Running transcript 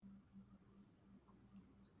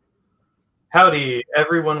Howdy,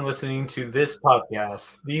 everyone listening to this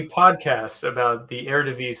podcast, the podcast about the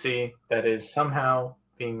Eredivisie that is somehow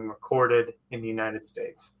being recorded in the United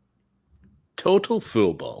States. Total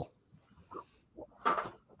football.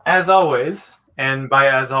 As always, and by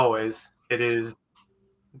as always, it is,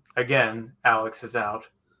 again, Alex is out.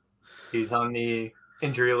 He's on the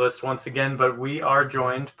injury list once again, but we are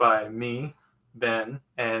joined by me, Ben,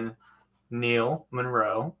 and Neil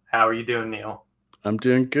Monroe. How are you doing, Neil? I'm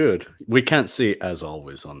doing good. We can't say as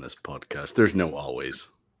always on this podcast. There's no always.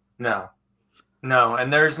 No,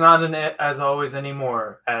 and there's not an as always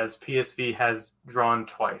anymore, as PSV has drawn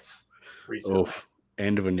twice recently. Oh,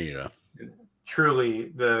 end of an era. Truly,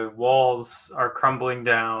 the walls are crumbling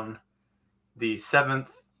down. The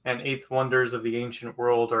seventh and eighth wonders of the ancient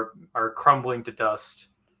world are crumbling to dust.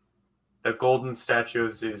 The golden statue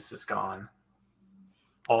of Zeus is gone.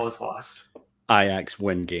 All is lost. Ajax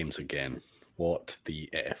win games again. What the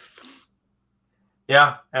F?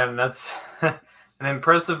 Yeah, and that's an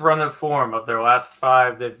impressive run of form. Of their last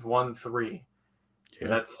 5, they've won 3. Yeah.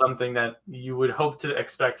 That's something that you would hope to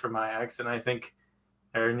expect from Ajax, and I think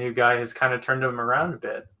their new guy has kind of turned them around a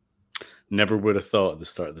bit. Never would have thought at the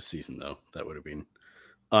start of the season, though. That would have been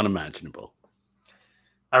unimaginable.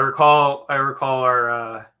 I recall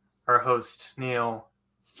our host Neil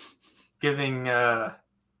giving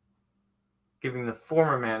the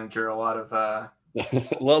former manager a lot of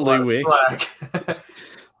leeway. Slack.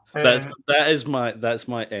 that's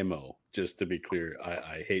my MO. Just to be clear,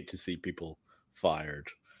 I hate to see people fired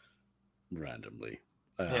randomly.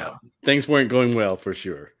 Things weren't going well for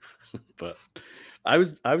sure, but I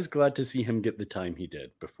was glad to see him get the time he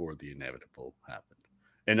did before the inevitable happened.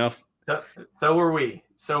 Enough. So were we.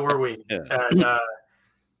 Yeah. And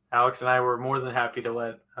Alex and I were more than happy to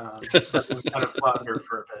let him kind of flounder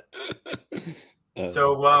for a bit.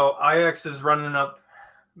 So while Ajax is running up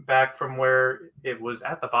back from where it was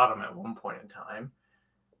at the bottom at one point in time,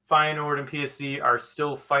 Feyenoord and PSV are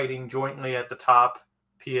still fighting jointly at the top.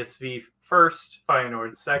 PSV first,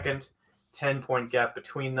 Feyenoord second, 10-point gap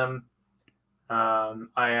between them.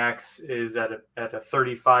 Ajax is at a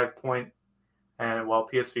 35 point, and while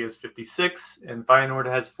PSV has 56 and Feyenoord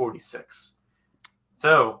has 46.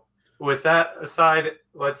 So with that aside,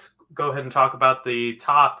 let's go ahead and talk about the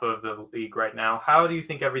top of the league right now. How do you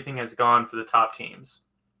think everything has gone for the top teams?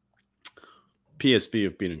 PSV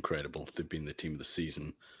have been incredible. They've been the team of the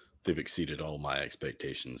season. They've exceeded all my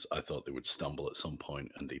expectations. I thought they would stumble at some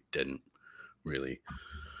point, and they didn't really.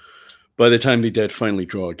 By the time they did finally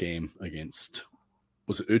draw a game against,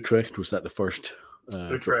 was it Utrecht? Was that the first?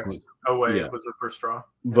 Utrecht away. Yeah. It was the first draw.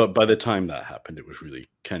 But by the time that happened, it was really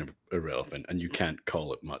kind of irrelevant, and you can't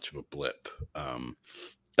call it much of a blip.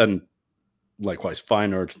 And likewise,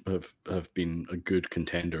 Feyenoord have been a good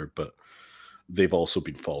contender, but they've also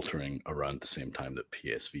been faltering around the same time that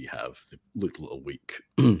PSV have. They've looked a little weak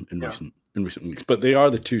in recent weeks, but they are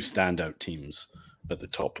the two standout teams at the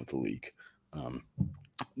top of the league.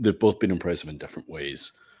 They've both been impressive in different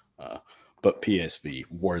ways, but PSV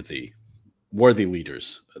worthy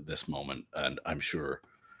leaders at this moment, and I'm sure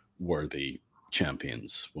worthy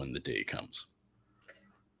champions when the day comes.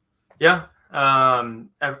 Yeah,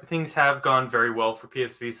 things have gone very well for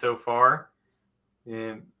PSV so far.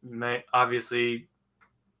 It obviously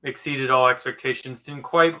exceeded all expectations. Didn't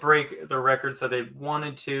quite break the records that they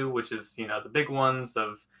wanted to, which is the big ones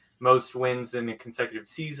of most wins in a consecutive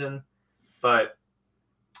season. But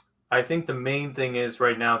I think the main thing is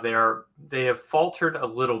right now they have faltered a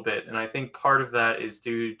little bit, and I think part of that is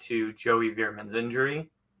due to Joey Veerman's injury,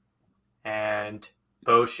 and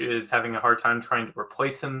Bosch is having a hard time trying to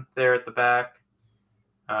replace him there at the back.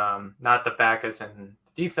 Not the back as in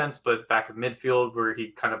defense, but back of midfield where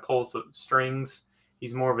he kind of pulls the strings.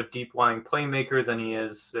 He's more of a deep lying playmaker than he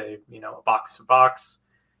is a box to box.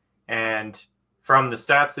 And from the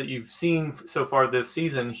stats that you've seen so far this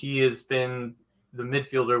season, he has been the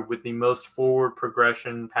midfielder with the most forward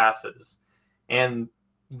progression passes and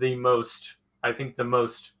the most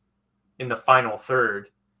in the final third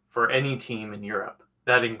for any team in Europe.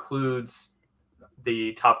 That includes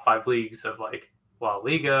the top 5 leagues of like La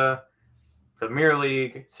Liga, Premier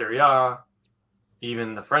League, Serie A,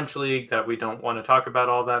 even the French league that we don't want to talk about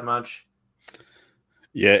all that much.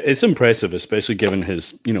 Yeah, it's impressive, especially given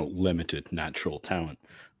his limited natural talent.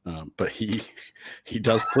 But he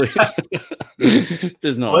does play.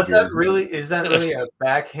 Does not. Is that really a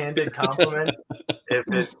backhanded compliment?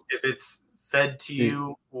 if it's fed to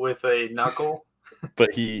you with a knuckle?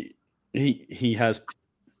 But he's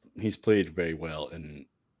played very well in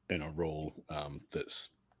a role that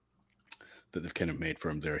they've kind of made for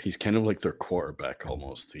him there. He's kind of like their quarterback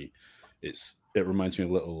almost. It reminds me a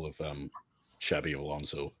little of Xabi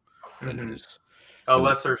Alonso in his. A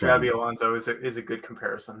lesser Xabi Alonso is a good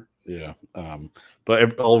comparison. Yeah,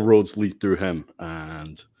 but all roads lead through him,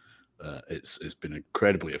 and it's been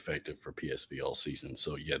incredibly effective for PSV all season.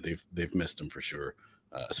 So yeah, they've missed him for sure,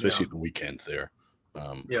 especially at the weekend there.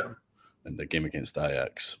 In the game against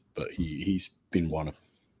Ajax, but he's been one of.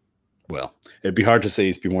 Well, it'd be hard to say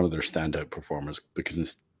he's been one of their standout performers because in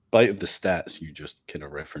spite of the stats you just kind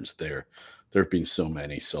of referenced there have been so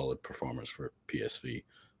many solid performers for PSV.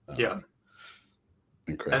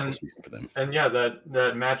 Incredible season for them. And yeah,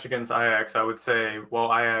 that match against Ajax, I would say,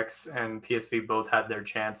 while Ajax and PSV both had their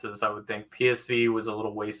chances, I would think PSV was a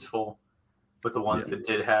little wasteful with the ones it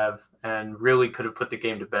did have and really could have put the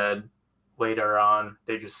game to bed later on.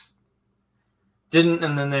 They just didn't,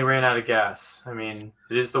 and then they ran out of gas. I mean,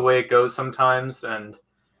 it is the way it goes sometimes, and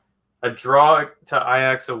a draw to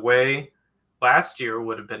Ajax away last year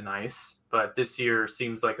would have been nice, but this year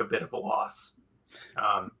seems like a bit of a loss.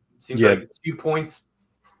 Seems like 2 points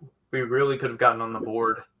we really could have gotten on the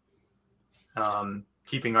board,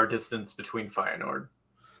 keeping our distance between Feyenoord.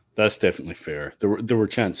 That's definitely fair. There were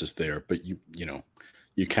chances there, but you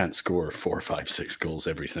can't score 4, 5, 6 goals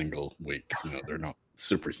every single week. They're not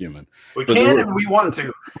superhuman. We can and we want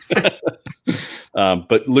to.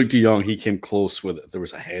 But Luke de Jong, he came close with it. There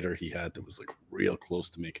was a header he had that was like real close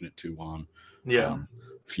to making it 2-1. Yeah.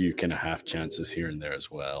 Few kind of half chances here and there as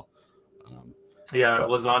well.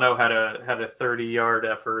 Lozano had a 30-yard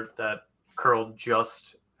effort that curled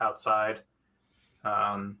just outside.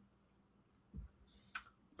 Having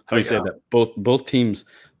said that, both teams,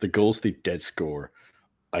 the goals they did score,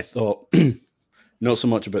 I thought not so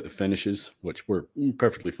much about the finishes, which were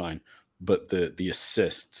perfectly fine, but the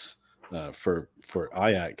assists for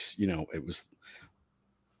Ajax, it was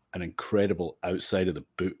an incredible outside of the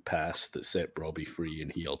boot pass that set Robbie free,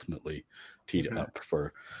 and he ultimately teed it up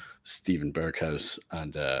for Steven Berghuis.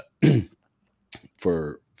 And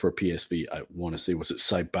for PSV, I want to say, was it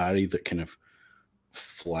Saibari that kind of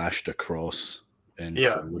flashed across?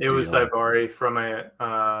 It was Saibari from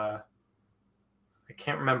I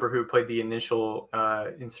can't remember who played the initial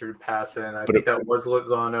inserted pass in. I think that was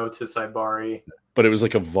Lozano to Saibari. But it was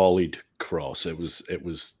like a volleyed cross. It was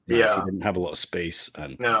nice. He didn't have a lot of space,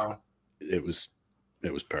 and it was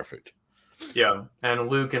perfect. Yeah, and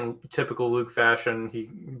Luke, in typical Luke fashion, he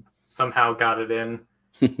somehow got it in.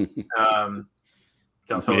 Don't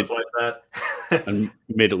tell us why it's that. And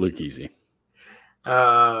made it look easy.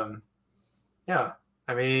 Yeah,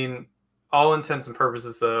 I mean, all intents and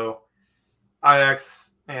purposes, though,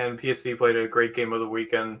 Ajax and PSV played a great game of the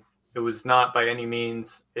weekend. It was not by any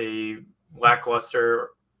means a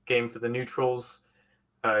lackluster game for the neutrals.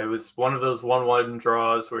 It was one of those 1-1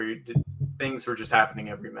 draws where things were just happening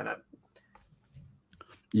every minute.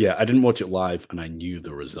 Yeah, I didn't watch it live, and I knew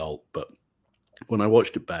the result, but when I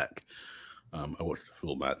watched it back, I watched the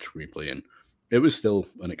full match replay, and it was still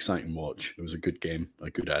an exciting watch. It was a good game, a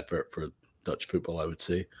good advert for Dutch football, I would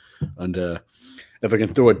say. And if I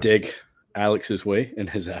can throw a dig Alex's way in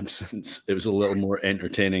his absence, it was a little more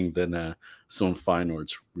entertaining than some of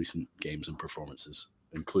Feyenoord's recent games and performances,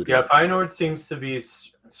 including. Yeah, Feyenoord seems to be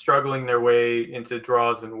struggling their way into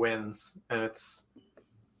draws and wins, and it's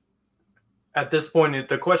at this point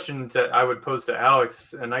the question that I would pose to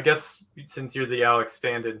Alex, and I guess since you're the Alex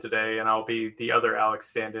stand-in today, and I'll be the other Alex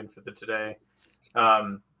stand-in for the today,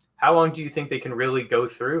 how long do you think they can really go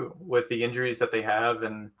through with the injuries that they have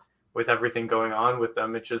and with everything going on with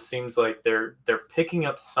them? It just seems like they're picking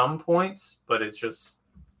up some points, but it's just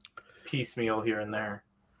piecemeal here and there.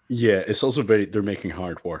 Yeah, it's also they're making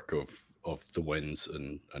hard work of the wins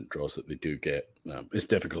and draws that they do get. It's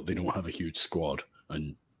difficult. They don't have a huge squad,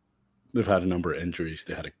 and they've had a number of injuries.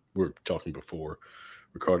 We're talking before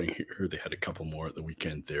recording here, they had a couple more at the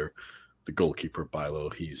weekend there. The goalkeeper,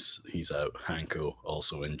 Bilo, he's out. Hanko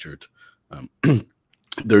also injured.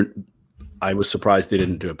 I was surprised they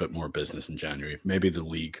didn't do a bit more business in January. Maybe the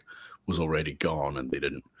league was already gone and they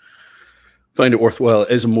didn't find it worthwhile.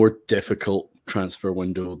 It is a more difficult transfer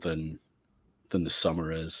window than the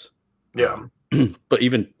summer is. Yeah. But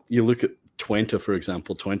even you look at Twente, for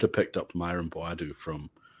example. Twente picked up Myron Boadu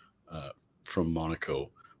from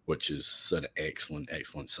Monaco, which is an excellent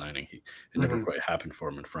signing. It never quite happened for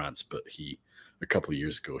him in France, but a couple of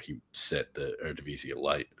years ago he set the Eredivisie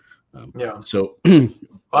alight. So a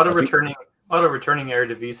lot of returning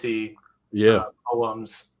Eredivisie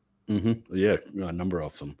alums. Yeah, a number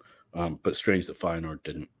of them. But strange that Feyenoord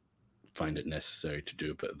didn't find it necessary to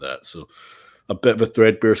do a bit of that. So a bit of a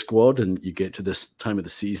threadbare squad, and you get to this time of the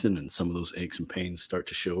season and some of those aches and pains start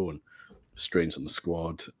to show and strains on the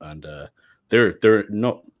squad. And they're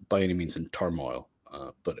not by any means in turmoil,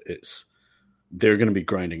 but it's they're going to be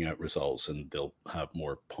grinding out results, and they'll have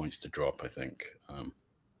more points to drop, I think.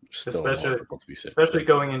 Still a lot of football to be said. Especially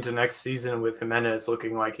going into next season with Jimenez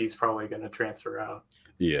looking like he's probably going to transfer out.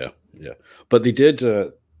 Yeah. But they did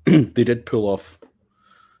they did pull off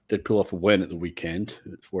a win at the weekend.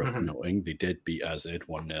 It's worth noting. They did beat AZ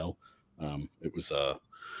 1-0. It was a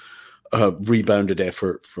rebounded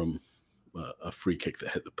effort from a free kick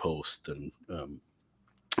that hit the post, and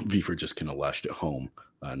Vifor just kind of lashed it home.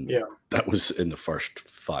 And that was in the first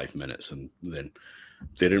 5 minutes, and then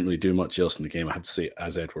they didn't really do much else in the game. I have to say,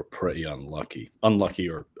 AZ were pretty unlucky,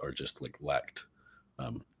 or just like lacked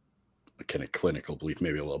a kind of clinical belief,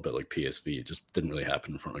 maybe a little bit like PSV. It just didn't really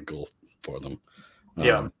happen in front of goal for them.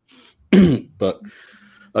 But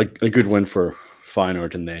a good win for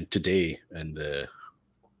Feyenoord, and then today in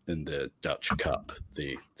the Dutch Cup,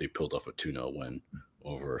 they pulled off a 2-0 win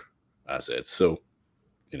over AZ. So,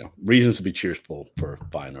 reasons to be cheerful for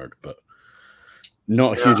Feyenoord, but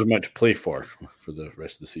not a huge amount to play for the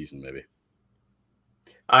rest of the season, maybe.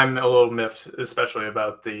 I'm a little miffed, especially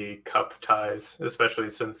about the cup ties, especially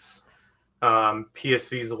since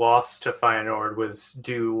PSV's loss to Feyenoord was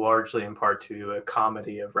due largely in part to a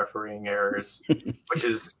comedy of refereeing errors, which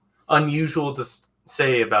is unusual to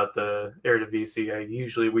say about the Eredivisie.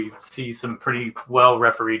 Usually we see some pretty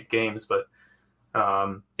well-refereed games, but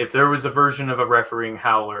if there was a version of a refereeing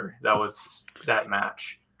howler, that was that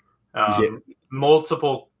match.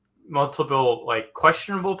 Multiple like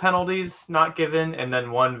questionable penalties not given, and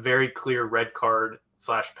then one very clear red card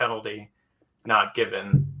 / penalty not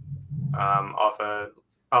given off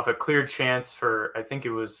a clear chance for, I think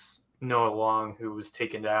it was Noah Long, who was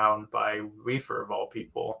taken down by Vifor of all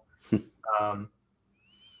people.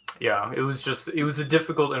 It was a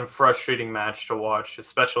difficult and frustrating match to watch,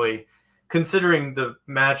 especially considering the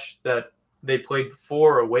match that they played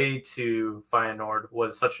before away to Feyenoord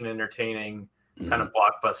was such an entertaining kind of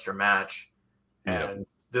blockbuster match. And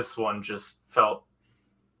this one just felt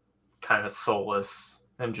kind of soulless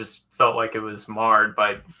and just felt like it was marred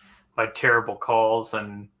by terrible calls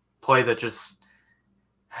and play that just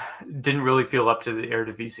didn't really feel up to the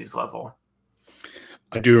Eredivisie's level.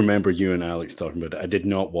 I do remember you and Alex talking about it. I did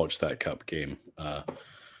not watch that cup game.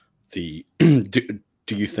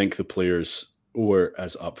 Do you think the players were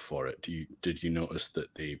as up for it? Did you notice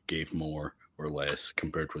that they gave more or less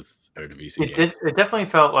compared with Eredivisie games? It definitely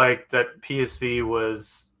felt like that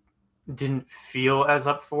PSV didn't feel as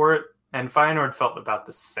up for it, and Feyenoord felt about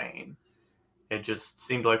the same. It just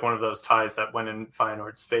seemed like one of those ties that went in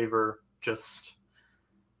Feyenoord's favor just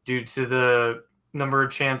due to the number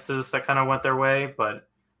of chances that kind of went their way. But,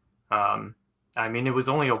 it was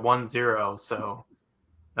only a 1-0. So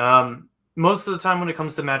most of the time when it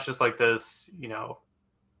comes to matches like this,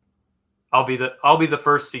 I'll be the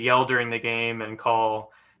first to yell during the game and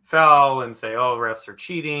call foul and say, "Oh, refs are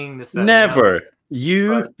cheating." This, that, never.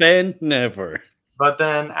 Ben, never. But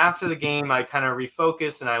then after the game, I kind of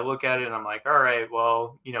refocus and I look at it and I'm like, all right,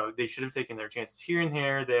 well, they should have taken their chances here and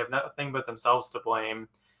here. They have nothing but themselves to blame.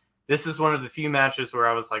 This is one of the few matches where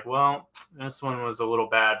I was like, well, this one was a little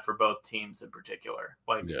bad for both teams in particular.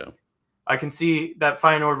 I can see that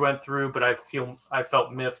Feyenoord went through, but I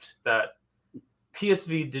felt miffed that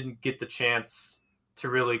PSV didn't get the chance to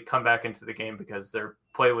really come back into the game because their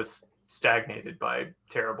play was stagnated by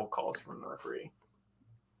terrible calls from the referee.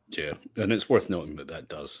 Yeah, and it's worth noting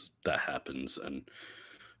that happens, and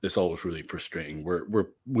it's always really frustrating.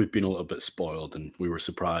 We've been a little bit spoiled, and we were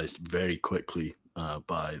surprised very quickly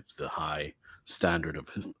by the high standard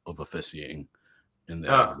of officiating in the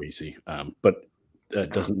Eredivisie. But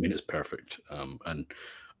it doesn't mean it's perfect. And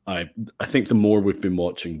I think the more we've been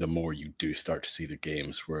watching, the more you do start to see the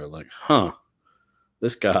games where like,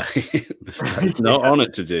 this guy's not on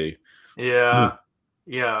it today. Yeah.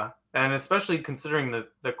 And especially considering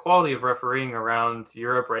the quality of refereeing around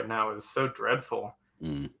Europe right now is so dreadful.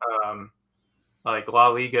 Like La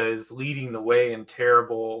Liga is leading the way in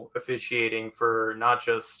terrible officiating for not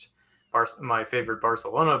just my favorite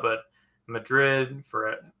Barcelona, but Madrid,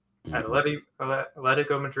 for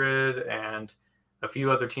Atletico Madrid, and a few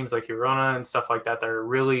other teams like Girona and stuff like that are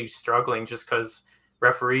really struggling just because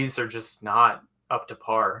referees are just not up to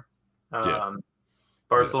par.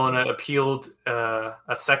 Barcelona appealed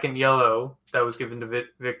a second yellow that was given to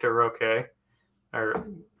Victor Roque, or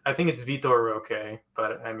I think it's Vitor Roque,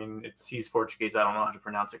 but he's Portuguese. I don't know how to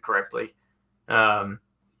pronounce it correctly.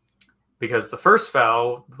 Because the first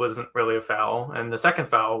foul wasn't really a foul, and the second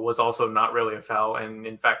foul was also not really a foul, and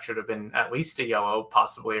in fact should have been at least a yellow,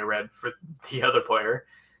 possibly a red for the other player.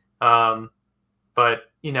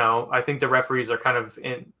 But, I think the referees are kind of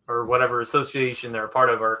in, or whatever association they're a part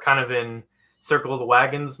of, are kind of in circle the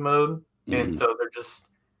wagons mode. And so they're just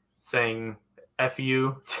saying F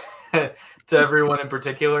you to everyone in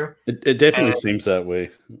particular. It definitely seems that way.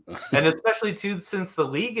 And especially, too, since the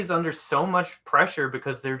league is under so much pressure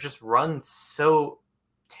because they're just run so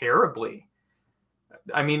terribly.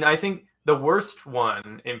 I mean, I think the worst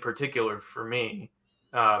one in particular for me,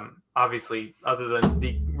 obviously, other than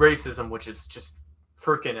the racism, which is just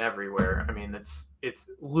freaking everywhere. I mean, it's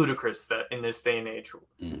ludicrous that in this day and age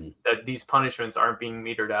that these punishments aren't being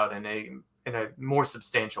metered out in a more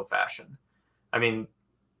substantial fashion. I mean,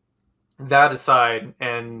 that aside,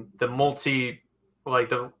 and the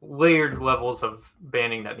layered levels of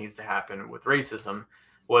banning that needs to happen with racism,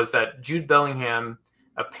 was that Jude Bellingham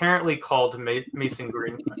apparently called Mason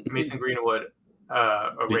Greenwood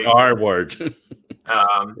a the rapist. R word.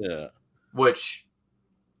 Yeah. Which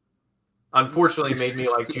unfortunately made me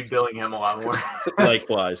like Jude Bellingham a lot more.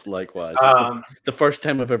 Likewise. The first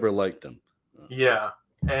time I've ever liked him. Yeah.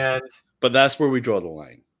 But that's where we draw the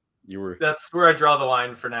line. That's where I draw the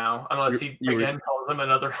line for now, unless he calls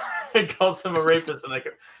him a rapist in like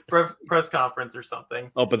a press conference or something.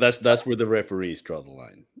 Oh, but that's where the referees draw the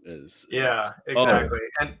line. Yeah, exactly.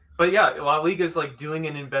 But La Liga's like doing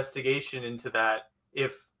an investigation into that.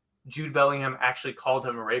 If Jude Bellingham actually called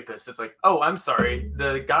him a rapist, it's like, oh, I'm sorry,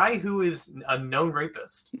 the guy who is a known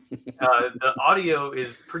rapist. The audio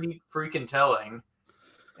is pretty freaking telling,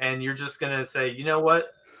 and you're just gonna say, you know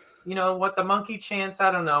what, the monkey chance,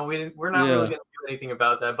 I don't know. We're not really going to do anything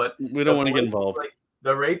about that, but we don't want to get involved. Like,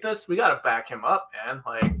 the rapist, we got to back him up, man.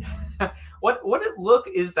 Like, what look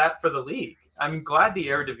is that for the league? I'm glad the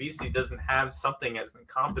Eredivisie doesn't have something as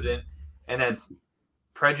incompetent and as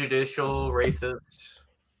prejudicial, racist,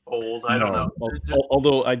 old. I don't know.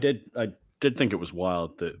 Although I did think it was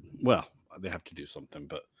wild that, well, they have to do something,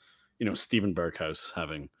 but Steven Berghuis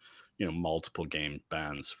having multiple game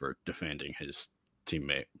bans for defending his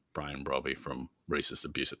teammate Brian Brobby from racist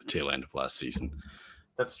abuse at the tail end of last season.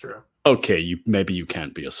 That's true. Okay, maybe you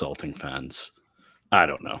can't be assaulting fans. I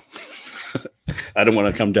don't know. I don't want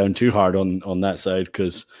to come down too hard on that side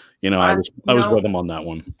because I was with him on that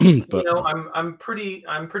one. But I'm pretty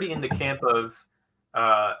in the camp of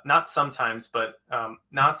not sometimes, but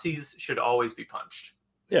Nazis should always be punched.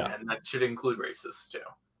 Yeah, and that should include racists too.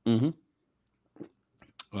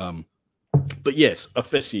 Mm-hmm. But yes,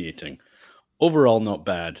 officiating. Overall, not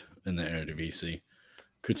bad in the Eredivisie.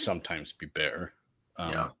 Could sometimes be better.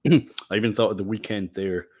 I even thought at the weekend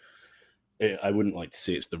there, I wouldn't like to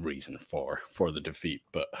say it's the reason for the defeat,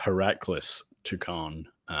 but Heracles took on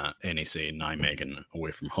NEC Nijmegen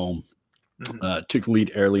away from home. Took the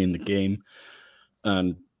lead early in the game,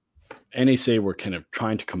 and NEC were kind of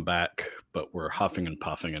trying to come back, but were huffing and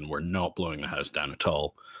puffing and were not blowing the house down at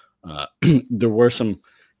all. There were some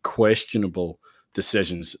questionable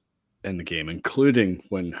decisions in the game, including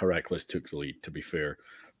when Heracles took the lead, to be fair.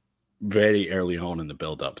 Very early on in the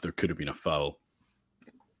build-up, there could have been a foul.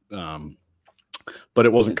 But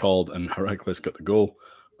it wasn't called, and Heracles got the goal.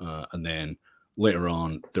 And then later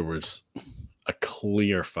on, there was a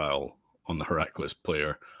clear foul on the Heracles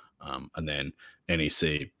player. And then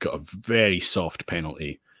NEC got a very soft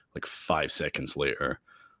penalty like 5 seconds later.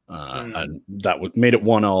 And that made it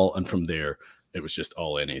 1-1. And from there, it was just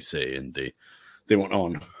all NEC. And they went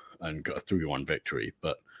on and got a 3-1 victory.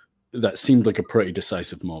 But that seemed like a pretty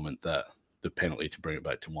decisive moment, that the penalty to bring it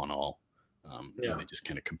back to 1-1. And they just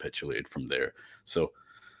kind of capitulated from there. So,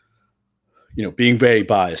 being very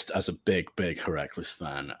biased as a big Heracles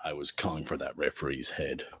fan, I was calling for that referee's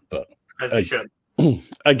head. But as you should.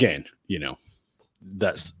 Again,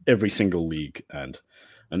 that's every single league and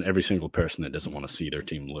every single person that doesn't want to see their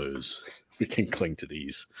team lose. We can cling to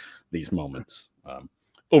these moments.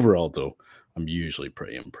 Overall, though, I'm usually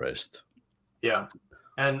pretty impressed. Yeah.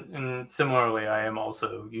 And similarly, I am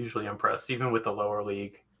also usually impressed, even with the lower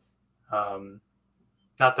league.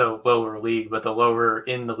 Not the lower league, but the lower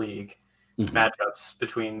in the league matchups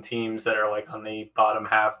between teams that are like on the bottom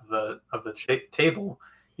half of the table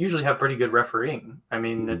usually have pretty good refereing. I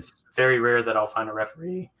mean, it's very rare that I'll find a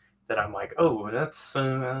referee that I'm like, oh, that's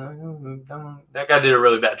that guy did a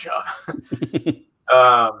really bad job.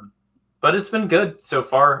 But it's been good so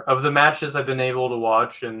far. Of the matches I've been able to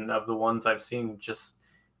watch and of the ones I've seen, just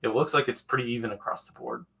it looks like it's pretty even across the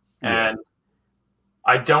board. Yeah. And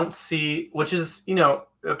I don't see, which is,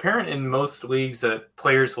 apparent in most leagues, that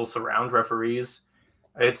players will surround referees.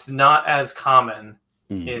 It's not as common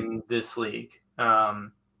in this league.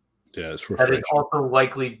 It's refreshing. That is also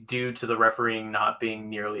likely due to the refereeing not being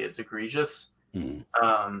nearly as egregious.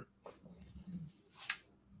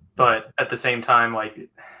 But at the same time, like,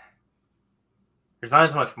 there's not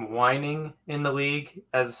as much whining in the league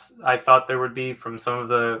as I thought there would be from some of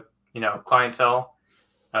the clientele.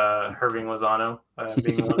 Herving Lozano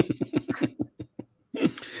being one.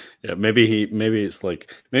 Yeah, maybe it's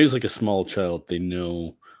like a small child. They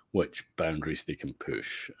know which boundaries they can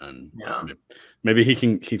push, and Yeah. maybe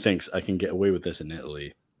he thinks I can get away with this in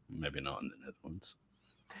Italy, maybe not in the Netherlands.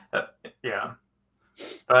 Yeah,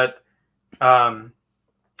 but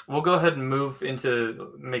we'll go ahead and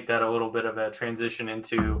make that a little bit of a transition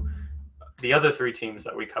into the other three teams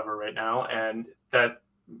that we cover right now, and that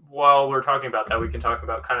while we're talking about that, we can talk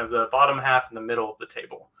about kind of the bottom half and the middle of the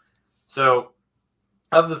table. So,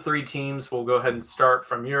 of the three teams, we'll go ahead and start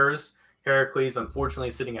from yours. Heracles, unfortunately,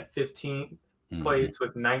 sitting at 15th place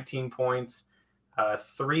with 19 points,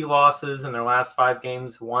 3 losses in their last 5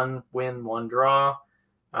 games, 1 win, 1 draw.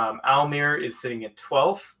 Almir is sitting at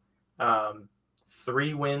 12th,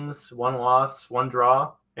 3 wins, 1 loss, 1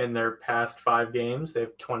 draw in their past 5 games. They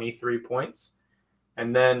have 23 points.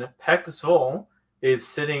 And then PEC Zwolle is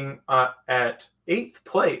sitting at 8th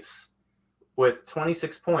place with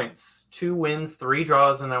 26 points, 2 wins, 3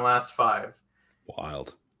 draws in their last 5.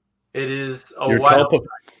 Wild. It is a wild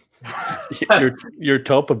time. You're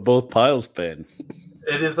top of both piles, Ben.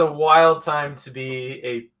 It is a wild time to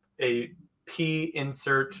be a P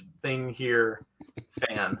insert thing here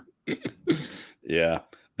fan. Yeah,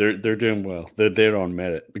 they're doing well. They're on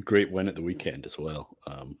merit. A great win at the weekend as well,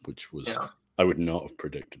 which was I would not have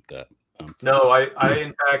predicted that. No, I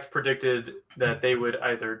in fact predicted that they would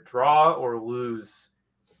either draw or lose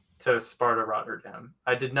to Sparta Rotterdam.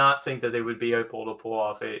 I did not think that they would be able to pull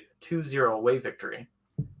off a 2-0 away victory.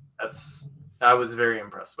 I was very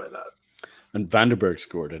impressed by that. And Vandenberg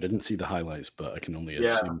scored. I didn't see the highlights, but I can only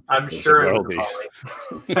assume. I'm sure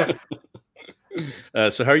it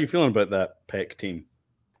was so how are you feeling about that PEC team?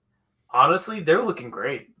 Honestly, they're looking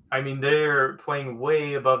great. I mean, they're playing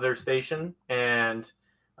way above their station, and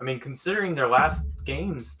I mean, considering their last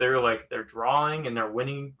games, they're drawing and they're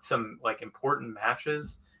winning some like important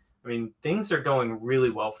matches. I mean, things are going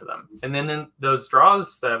really well for them. And then in those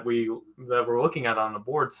draws that we're looking at on the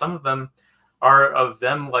board, some of them are of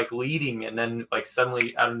them like leading and then like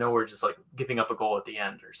suddenly out of nowhere just like giving up a goal at the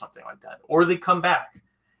end or something like that. Or they come back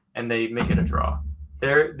and they make it a draw.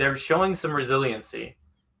 They're showing some resiliency.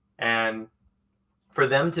 And for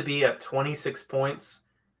them to be at 26 points,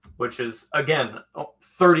 which is again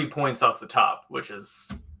 30 points off the top, which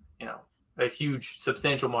is, a huge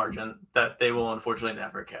substantial margin that they will unfortunately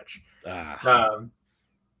never catch.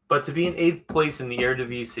 But to be in 8th place in the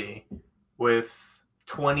Eredivisie with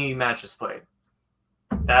 20 matches played,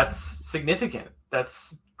 that's significant.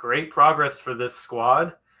 That's great progress for this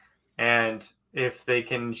squad. And if they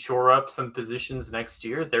can shore up some positions next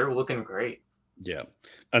year, they're looking great. Yeah.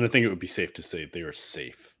 And I think it would be safe to say they are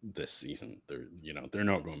safe this season. They're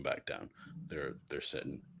not going back down. They're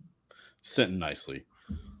sitting nicely.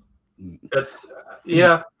 That's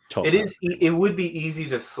it would be easy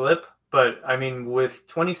to slip, but I mean, with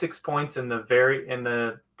 26 points in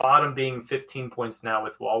the bottom being 15 points now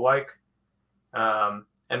with Waalwijk, and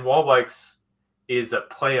Waalwijk's is a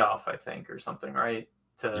playoff, I think, or something, right?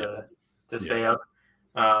 To stay up.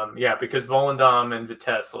 Because Volendam and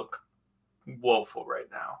Vitesse look woeful right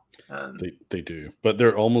now. And they do, but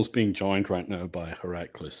they're almost being joined right now by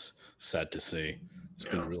Heracles. Sad to say, it's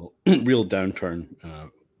been a real downturn.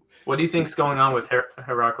 What do you think's going on with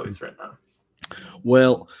Heracles right now?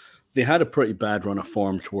 Well, they had a pretty bad run of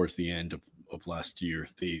form towards the end of last year.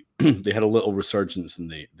 They had a little resurgence and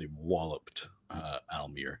they walloped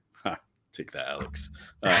Almir. Take that, Alex.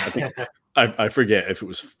 I think I forget if it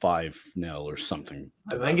was 5-0 or something.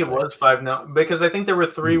 I think it was 5-0 because I think there were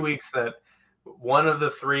 3 weeks that one of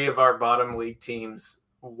the 3 of our bottom league teams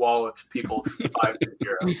walloped people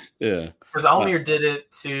 5-0. Yeah, because Almir did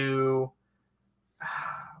it to.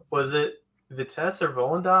 Was it Vitesse or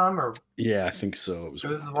Volendam or? Yeah, I think so. It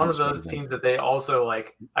was one of those teams that they also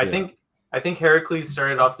like. I think Heracles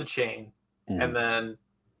started off the chain, and then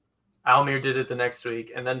Almir did it the next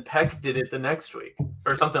week, and then PEC did it the next week,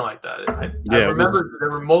 or something like that. I remember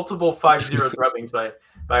there were multiple 5-0 drubbings by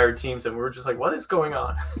our teams, and we were just like, "What is going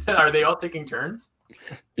on? Are they all taking turns?"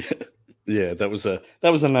 Yeah, that was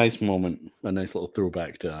a nice moment, a nice little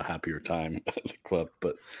throwback to a happier time at the club.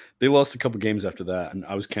 But they lost a couple of games after that, and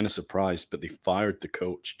I was kind of surprised. But they fired the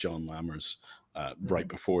coach, John Lammers, right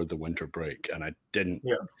before the winter break, and I didn't.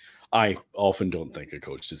 Yeah. I often don't think a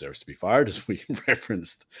coach deserves to be fired, as we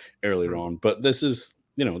referenced earlier on. But this is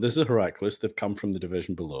Heracles. They've come from the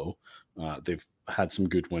division below. They've had some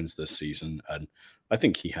good wins this season, and I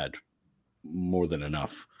think he had more than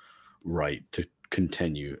enough right to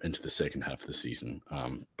continue into the second half of the season.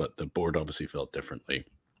 But the board obviously felt differently.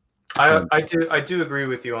 I do agree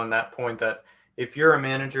with you on that point that if you're a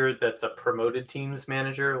manager that's a promoted team's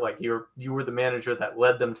manager, like you were the manager that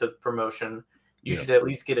led them to promotion, you should at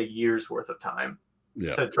least get a year's worth of time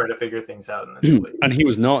to try to figure things out in the new league. And he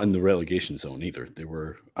was not in the relegation zone either. They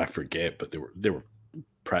were, I forget, but they were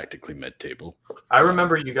practically mid-table. I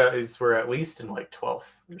remember you guys were at least in like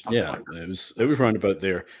 12th or something like that. It was round about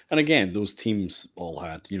there. And again, those teams all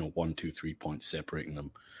had, 1, 2, 3 points separating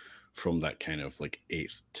them from that kind of like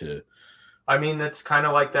 8th to. I mean, it's kind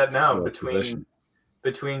of like that now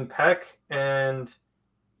between Peck and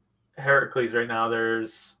Heracles right now.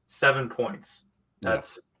 There's 7 points.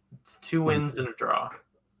 That's 2 wins and a draw.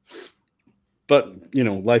 But,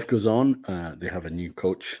 life goes on. They have a new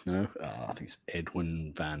coach now. I think it's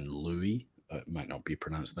Edwin Van Looy. It might not be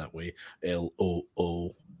pronounced that way.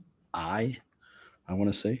 Looi, I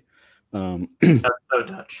want to say. That's so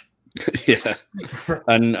Dutch. Yeah.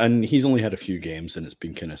 and he's only had a few games, and it's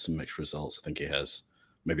been kind of some mixed results. I think he has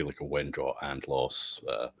maybe like a win, draw, and loss,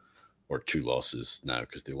 or 2 losses now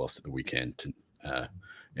because they lost at the weekend to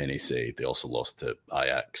NAC. They also lost to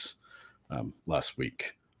Ajax last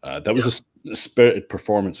week. That was a spirited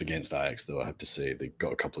performance against Ajax, though, I have to say. They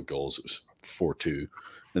got a couple of goals. It was 4-2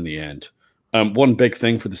 in the end. One big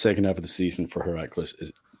thing for the second half of the season for Heracles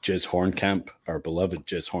is Jez Hornkamp, our beloved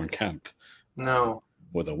Jez Hornkamp. No.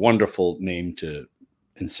 With a wonderful name to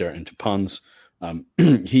insert into puns.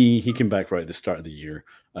 He came back right at the start of the year,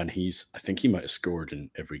 and I think he might have scored in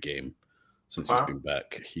every game since he's been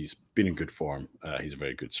back. He's been in good form. He's a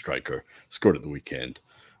very good striker. Scored at the weekend.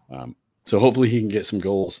 So hopefully he can get some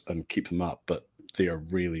goals and keep them up, but they are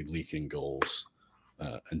really leaking goals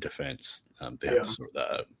in defense. They have to sort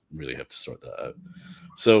that out. Really have to sort that out.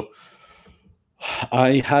 So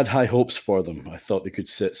I had high hopes for them. I thought they could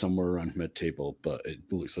sit somewhere around mid-table, but it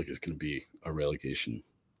looks like it's going to be a relegation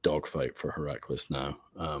dogfight for Heracles now.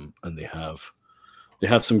 And they have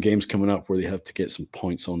some games coming up where they have to get some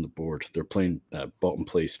points on the board. They're playing bottom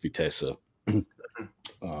place Vitesse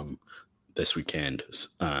this weekend,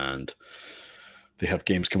 and they have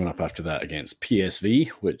games coming up after that against PSV,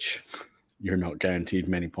 which you're not guaranteed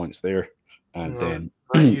many points there, and then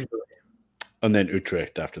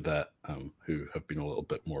Utrecht after that, who have been a little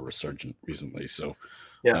bit more resurgent recently. So,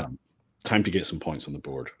 time to get some points on the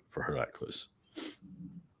board for Heracles.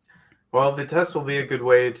 Well, the test will be a good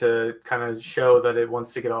way to kind of show that it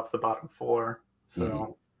wants to get off the bottom 4.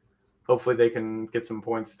 So hopefully they can get some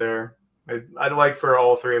points there. I'd like for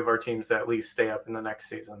all 3 of our teams to at least stay up in the next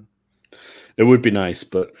season. It would be nice,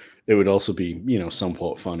 but it would also be,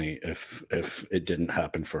 somewhat funny if it didn't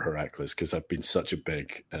happen for Heracles, because I've been such a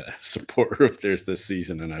big supporter of theirs this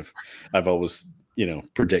season, and I've always,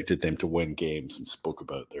 predicted them to win games and spoke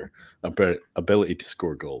about their ability to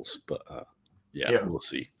score goals. But we'll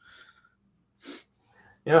see.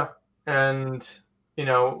 Yeah, and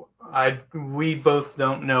we both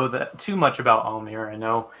don't know that too much about Almere. I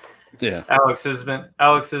know. Yeah, Alex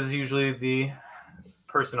is usually the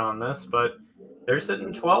person on this, but they're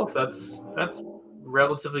sitting 12th. That's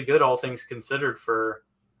relatively good, all things considered, for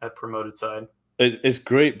a promoted side. It's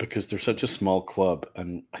great because they're such a small club,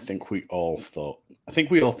 and I think we all thought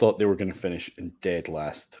they were going to finish in dead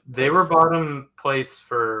last. They were bottom place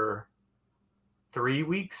for 3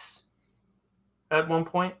 weeks at one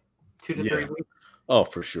point, 2 to 3 weeks. Oh,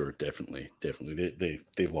 for sure, definitely.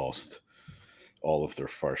 They lost all of their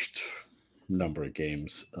first number of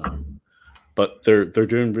games, but they're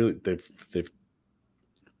doing really.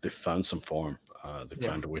 They've found some form. They've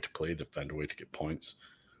found a way to play. They've found a way to get points.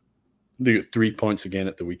 They got 3 points again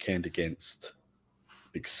at the weekend against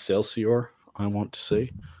Excelsior, I want to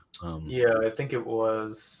say. I think it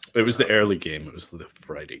was. It was the early game. It was the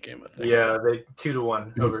Friday game, I think. Yeah, they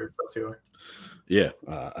 2-1 over Excelsior. Yeah,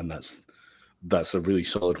 and that's a really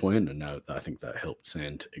solid win, and now I think that helped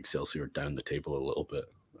send Excelsior down the table a little bit.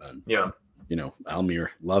 And Almere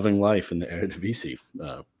loving life in the Eredivisie.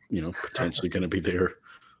 Potentially going to be there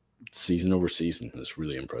season over season. It's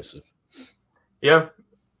really impressive. Yeah,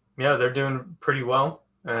 they're doing pretty well,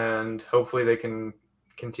 and hopefully they can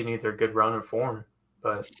continue their good run of form.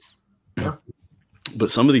 But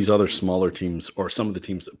some of these other smaller teams, or some of the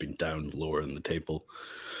teams that have been down lower in the table,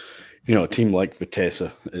 a team like Vitesse,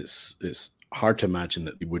 it's hard to imagine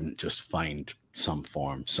that they wouldn't just find some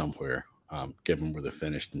form somewhere, given where they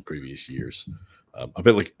finished in previous years. A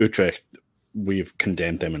bit like Utrecht, we've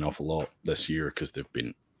condemned them an awful lot this year because they've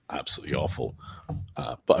been absolutely awful.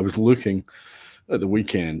 But I was looking at the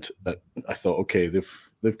weekend. I thought, okay,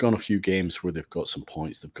 they've gone a few games where they've got some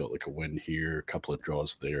points. They've got like a win here, a couple of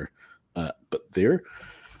draws there. But their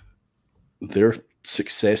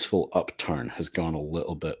successful upturn has gone a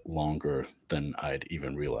little bit longer than I'd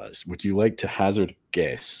even realized. Would you like to hazard a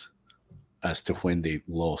guess as to when they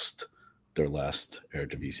lost their last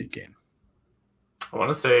Eredivisie game? I want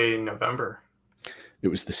to say November. It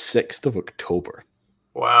was the 6th of October.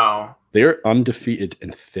 Wow. They're undefeated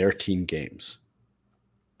in 13 games.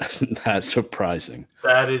 Isn't that surprising?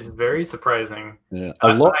 That is very surprising. Yeah,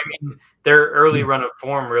 I mean, their early run of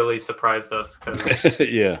form really surprised us.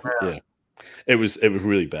 yeah. It was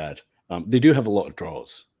really bad. They do have a lot of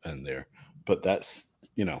draws in there, but that's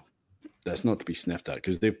not to be sniffed at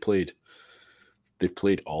because they've played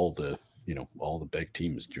all the all the big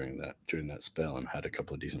teams during that spell and had a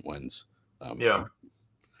couple of decent wins.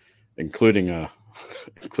 Including a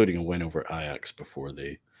win over Ajax before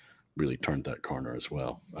they really turned that corner as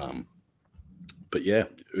well. But yeah,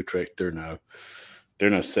 Utrecht they're now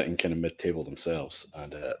sitting kind of mid-table themselves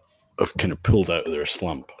and have kind of pulled out of their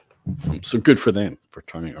slump. So good for them for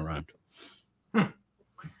turning it around.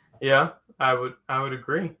 Yeah, I would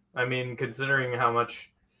agree. I mean, considering how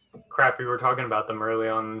much crap we were talking about them early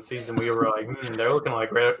on in the season, we were like, they're looking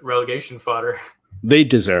like relegation fodder. They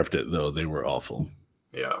deserved it though. They were awful.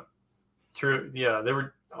 Yeah, true. Yeah, they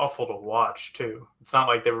were awful to watch too. It's not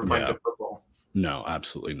like they were playing good football. No,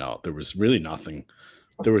 absolutely not. There was really nothing.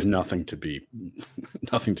 There was nothing to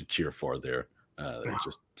cheer for there. They were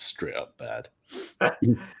just straight up bad.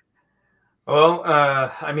 Well,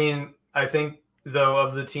 I mean, I think though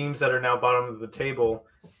of the teams that are now bottom of the table,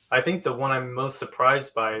 I think the one I'm most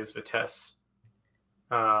surprised by is Vitesse.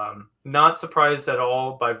 Not surprised at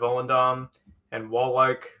all by Volendam and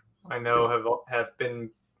Waalwijk. I know have been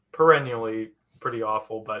perennially pretty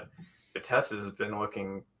awful, but Vitesse has been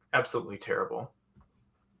looking absolutely terrible.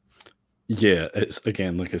 Yeah, it's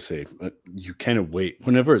again, like I say, you kind of wait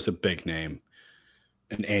whenever it's a big name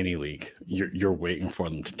in any league. You're waiting for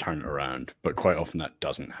them to turn it around, but quite often that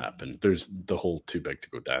doesn't happen. There's the whole too big to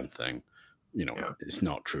go down thing. It's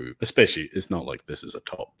not true. Especially, it's not like this is a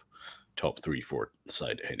top 3-4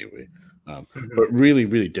 side anyway. But really,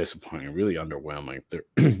 really disappointing, really underwhelming.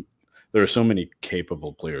 There are so many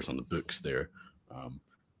capable players on the books there,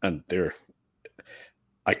 and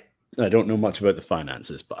I don't know much about the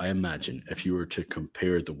finances, but I imagine if you were to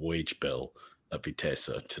compare the wage bill at Vitesse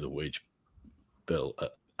to the wage bill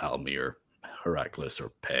at Almere, Heracles,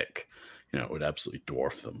 or Peck, it would absolutely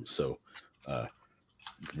dwarf them. So,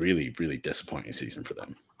 really, really disappointing season for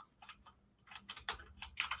them.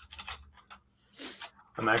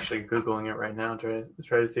 I'm actually Googling it right now to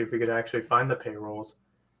try to see if we could actually find the payrolls.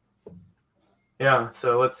 Yeah,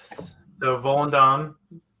 so Volendam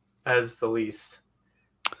as the least.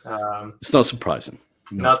 It's not surprising.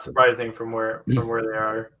 Not surprising from where they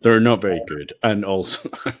are. They're not very good, and also,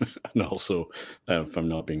 if I'm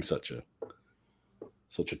not being such a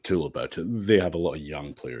tool about it, they have a lot of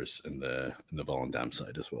young players in the Volendam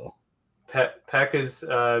side as well. Peck is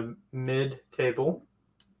mid-table.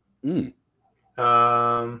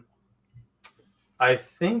 I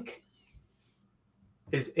think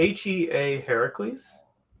is HEA Heracles.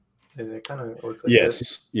 It kind of looks like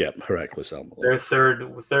this. Yeah, Heracles. They're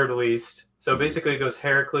third least. So basically, it goes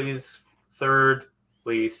Heracles third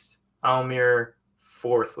least, Almere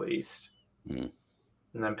fourth least, and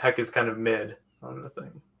then Peck is kind of mid on the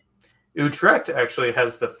thing. Utrecht actually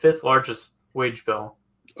has the fifth largest wage bill.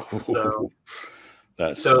 So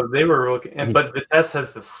they were looking, but Vitesse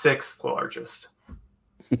has the sixth largest.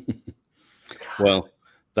 Well,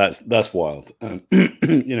 that's wild.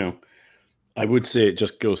 I would say it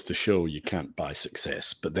just goes to show you can't buy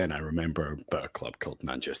success, but then I remember about a club called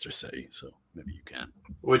Manchester City, so maybe you can.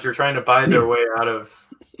 Which are trying to buy their way out of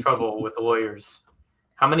trouble with the lawyers.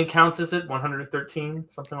 How many counts is it? 113?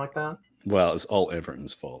 Something like that? Well, it's all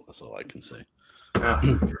Everton's fault. That's all I can say.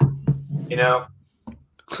 I love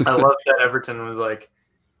that Everton was like,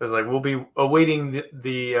 we'll be awaiting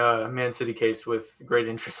the Man City case with great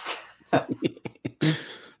interest.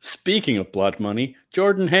 Speaking of blood money,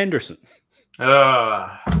 Jordan Henderson.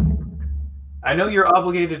 I know you're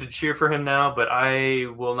obligated to cheer for him now, but I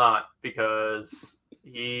will not because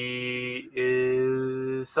he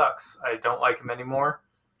sucks. I don't like him anymore.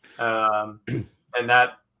 And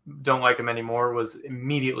that don't like him anymore was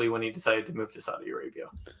immediately when he decided to move to Saudi Arabia.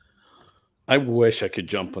 I wish I could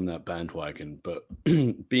jump on that bandwagon, but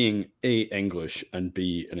being A, English, and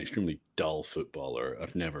B, an extremely dull footballer,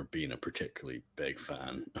 I've never been a particularly big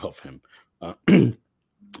fan of him.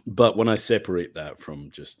 But when I separate that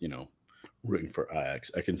from just, rooting for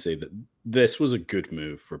Ajax, I can say that this was a good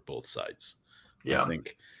move for both sides. Yeah. I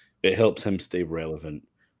think it helps him stay relevant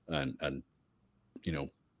and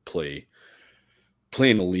play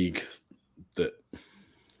in a league that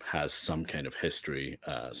has some kind of history,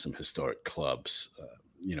 some historic clubs,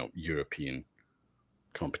 European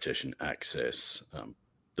competition access,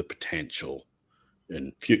 the potential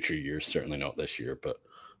in future years, certainly not this year, but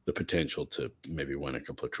the potential to maybe win a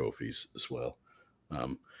couple of trophies as well.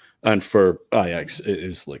 And for Ajax, it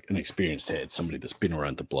is like an experienced head, somebody that's been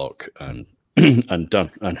around the block and and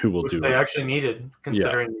done, and who will which do they it. actually needed,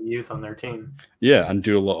 considering the youth on their team. Yeah, and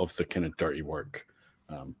do a lot of the kind of dirty work,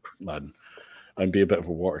 and be a bit of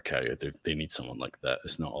a water carrier. They need someone like that.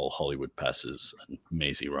 It's not all Hollywood passes and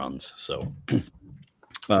mazy runs. So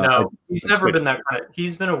No, he's never been that kind of.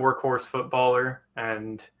 He's been a workhorse footballer,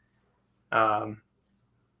 and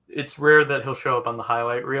it's rare that he'll show up on the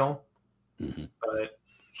highlight reel. Mhm. But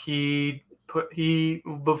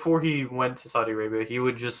before he went to Saudi Arabia, he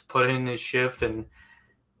would just put in his shift and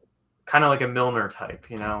kind of like a Milner type,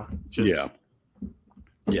 just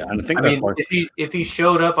yeah, and I think mean, if he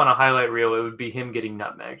showed up on a highlight reel, it would be him getting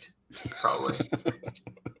nutmegged, probably.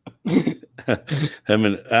 Him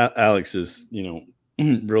and Alex is,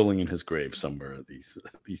 rolling in his grave somewhere.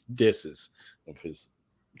 These disses of his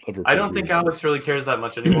Liverpool. I don't think Alex really cares that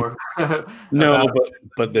much anymore. No,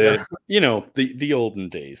 but the olden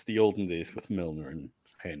days, with Milner and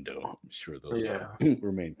Hendo, I'm sure those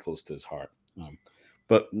remain close to his heart.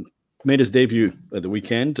 But made his debut at the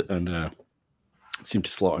weekend and seemed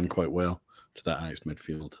to slot in quite well to that Ajax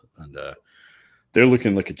midfield, and they're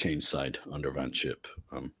looking like a change side under Van Schip.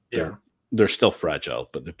 They're still fragile,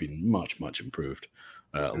 but they've been much improved.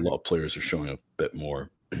 A lot of players are showing a bit more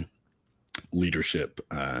leadership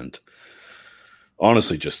and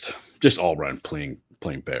honestly just all around playing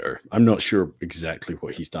better. I'm not sure exactly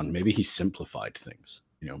what he's done. Maybe he's simplified things.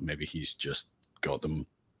 Maybe he's just got them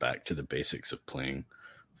back to the basics of playing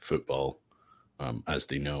football as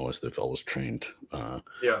they know, as they've always trained.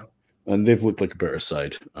 And they've looked like a better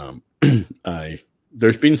side.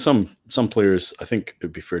 There's been some players, I think it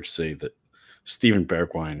would be fair to say that Steven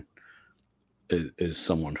Bergwijn is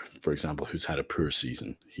someone, for example, who's had a poor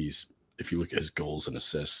season. If you look at his goals and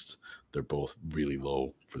assists, they're both really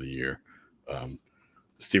low for the year.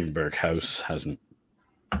 Steven Berghuis hasn't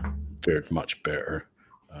fared much better.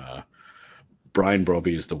 Brian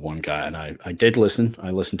Brobby is the one guy, and I did listen.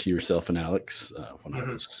 I listened to yourself and Alex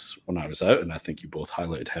when I was out, and I think you both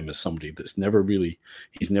highlighted him as somebody that's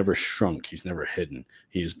he's never shrunk, he's never hidden.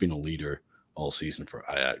 He has been a leader all season for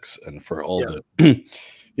Ajax, and for all the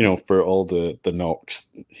for all the knocks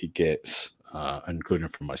he gets, including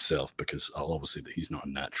from myself, because I'll always say that he's not a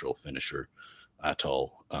natural finisher at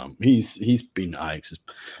all. He's been Ajax's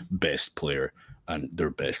best player and their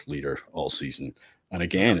best leader all season. And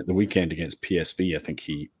again, at the weekend against PSV, I think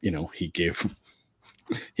he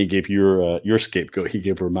gave your scapegoat. He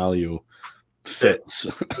gave Romaglio fits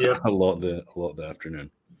a lot of the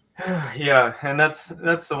afternoon. Yeah, and that's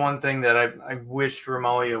the one thing that I wished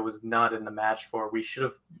Romaglio was not in the match for. We should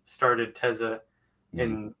have started Teza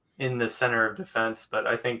in the center of defense, but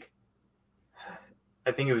I think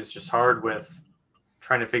it was just hard with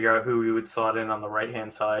trying to figure out who we would slot in on the right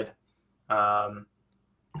hand side.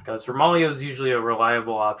 Because Romaglio is usually a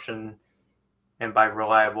reliable option, and by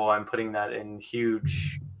reliable, I'm putting that in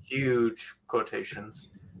huge quotations.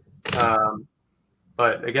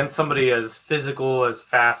 But against somebody as physical, as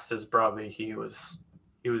fast as Brobby, he was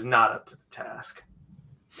not up to the task.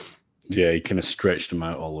 Yeah, he kind of stretched him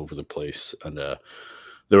out all over the place, and there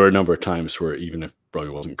were a number of times where even if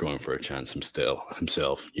Brobby wasn't going for a chance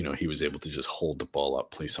himself, he was able to just hold the ball up,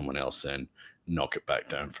 play someone else in, knock it back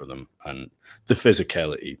down for them. And the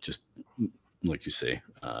physicality, just like you say,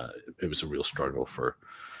 it was a real struggle for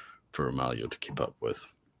Romaglio to keep up with.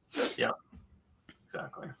 Yeah,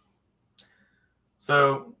 exactly.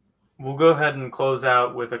 So we'll go ahead and close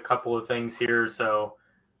out with a couple of things here. So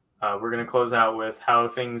we're going to close out with how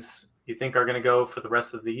things you think are going to go for the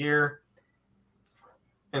rest of the year,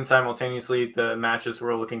 and simultaneously the matches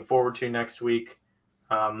we're looking forward to next week,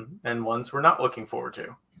 and ones we're not looking forward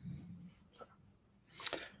to.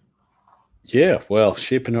 Yeah, well,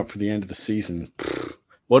 shaping up for the end of the season.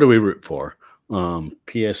 What do we root for?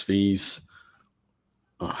 PSV's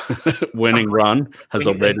winning run has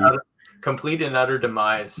already complete and utter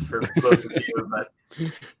demise for both of you. But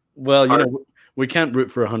well, we can't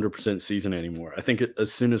root for 100% season anymore. I think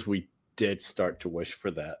as soon as we did start to wish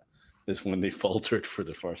for that is when they faltered for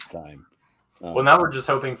the first time. Well, now we're just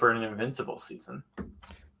hoping for an invincible season.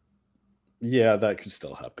 Yeah, that could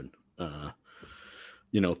still happen.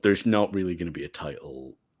 There's not really going to be a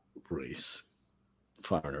title race.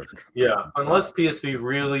 Yeah, unless PSV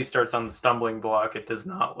really starts on the stumbling block, it does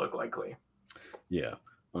not look likely. Yeah,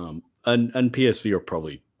 and PSV are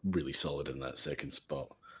probably really solid in that second spot.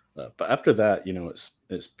 But after that,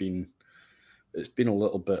 it's been a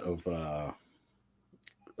little bit of a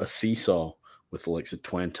seesaw with the likes of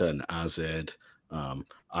Twente and AZ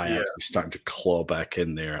Ajax are starting to claw back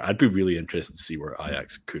in there. I'd be really interested to see where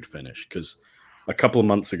Ajax could finish, because a couple of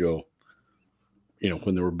months ago,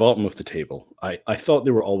 when they were bottom of the table, I thought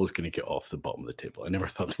they were always going to get off the bottom of the table. I never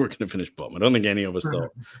thought they were going to finish bottom. I don't think any of us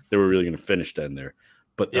thought they were really going to finish down there.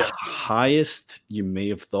 But the highest you may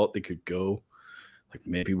have thought they could go, like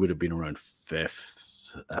maybe would have been around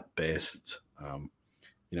 5th at best.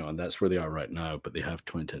 And that's where they are right now. But they have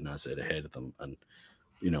Twente and AZ ahead of them. And,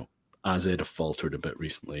 AZ have faltered a bit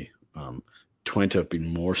recently. Twente have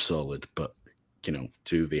been more solid, but,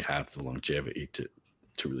 do they have the longevity to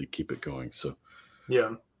really keep it going? So,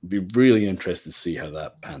 yeah, be really interested to see how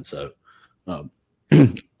that pans out.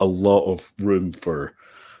 A lot of room for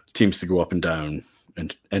teams to go up and down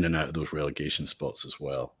and in and out of those relegation spots as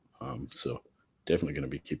well. So definitely going to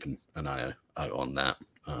be keeping an eye out on that.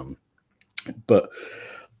 But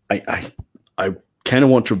I kind of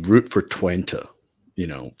want to root for Twente,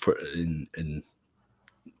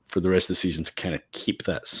 for the rest of the season to kind of keep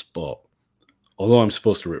that spot. Although I'm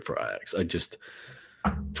supposed to root for Ajax,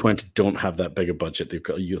 Twente don't have that big a budget. They've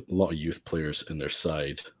got a lot of youth players in their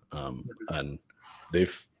side, and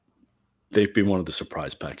they've been one of the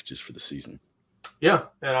surprise packages for the season. Yeah,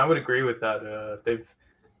 and I would agree with that.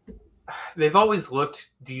 They've always looked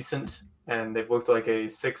decent, and they've looked like a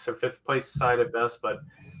 6th or 5th place side at best, but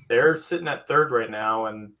they're sitting at 3rd right now,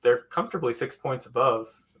 and they're comfortably 6 points above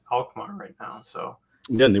Alkmaar right now. So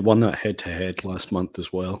yeah, and they won that head-to-head last month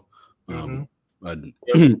as well, and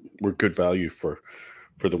were good value for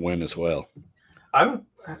the win as well. I'm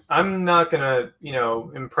not gonna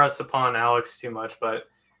impress upon Alex too much, but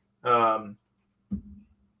there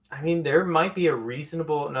might be a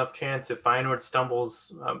reasonable enough chance if Feyenoord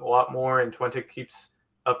stumbles a lot more and Twente keeps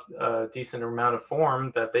up a decent amount of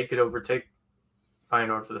form that they could overtake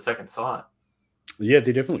Feyenoord for the 2nd slot. Yeah,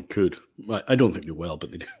 they definitely could. I don't think they will,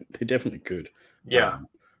 but they definitely could. Yeah,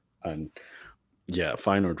 and yeah,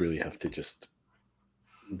 Feyenoord really have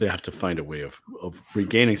to find a way of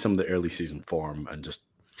regaining some of the early season form and just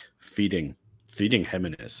feeding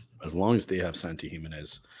Jimenez. As long as they have Santi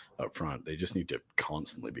Jimenez up front, they just need to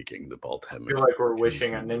constantly be getting the ball to him. I feel like we're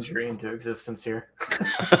wishing an injury into existence here.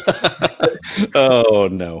 Oh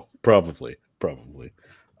no, probably. Also,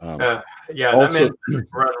 that man's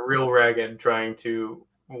run real ragged trying to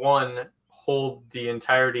hold the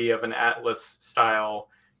entirety of an Atlas style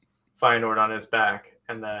Feyenoord on his back,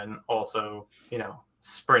 and then also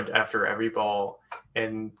sprint after every ball,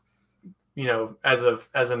 and as a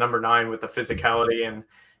number 9 with the physicality and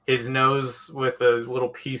his nose with a little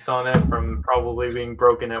piece on it from probably being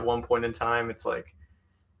broken at one point in time. It's like,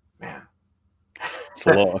 man, it's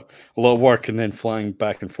a lot of work, and then flying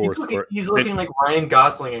back and forth. He's looking like Ryan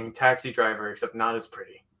Gosling in Taxi Driver, except not as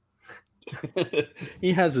pretty.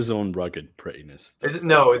 He has his own rugged prettiness. It's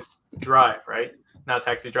Drive, right? Not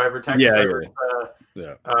Taxi Driver. Taxi Driver.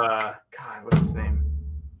 Yeah. God, what's his name?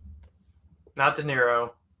 Not De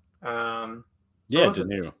Niro. De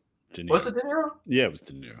Niro. Was it De Niro? Yeah, it was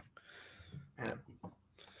De Niro.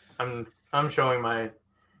 Man. I'm showing my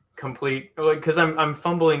complete, because I'm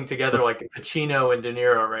fumbling together like Pacino and De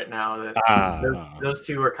Niro right now. Those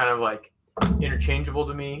two are kind of like interchangeable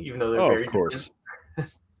to me, even though they're very of course.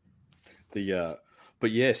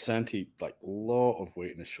 But yeah, Santi, like a lot of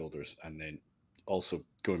weight in his shoulders, and then also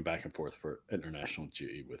going back and forth for international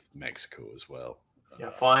duty with Mexico as well. Yeah,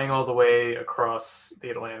 flying all the way across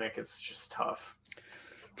the Atlantic is just tough.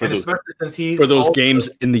 Especially since he's for those games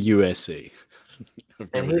in the USA.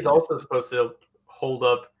 And he's also supposed to hold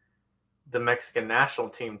up the Mexican national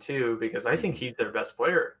team too, because I think he's their best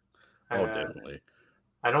player. Oh, definitely.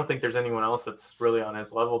 I don't think there's anyone else that's really on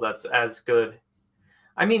his level that's as good.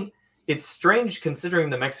 I mean, it's strange considering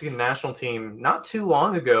the Mexican national team not too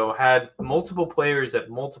long ago had multiple players at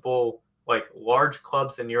multiple large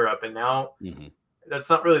clubs in Europe, and now that's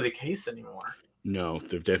not really the case anymore. No,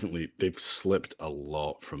 they've slipped a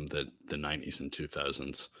lot from the 90s and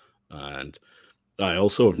 2000s, and I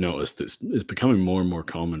also have noticed it's becoming more and more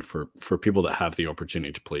common for people that have the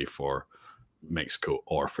opportunity to play for Mexico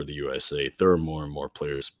or for the USA. There are more and more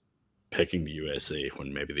players picking the USA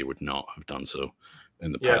when maybe they would not have done so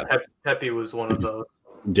in the past. Yeah, Pepe was one of those.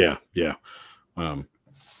 Yeah.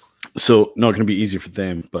 So not going to be easy for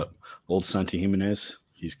them, but old Santi Jimenez,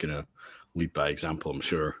 he's going to lead by example, I'm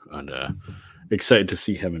sure, and excited to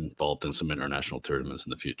see him involved in some international tournaments in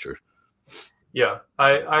the future. Yeah,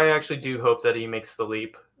 I actually do hope that he makes the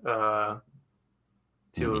leap to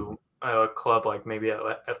a club like maybe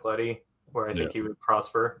Atleti, where I think he would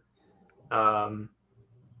prosper.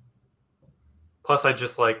 Plus, I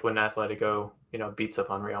just like when Atletico, beats up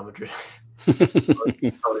on Real Madrid.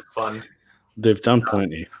 It's always fun. They've done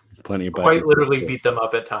plenty. Plenty of quite literally beat them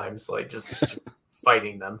up at times, like just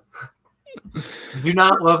fighting them. Do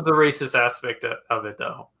not love the racist aspect of it,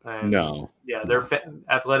 though. And no. their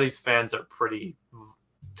Athletics fans are pretty.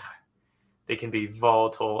 They can be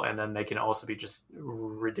volatile, and then they can also be just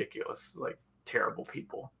ridiculous, like terrible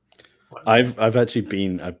people. I've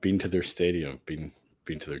been to their stadium, been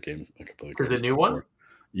to their game a couple of games. To the new one?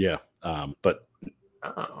 Yeah, but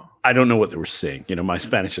I don't know what they were saying. My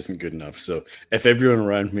Spanish isn't good enough. So if everyone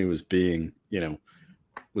around me was being,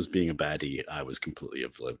 was being a baddie, I was completely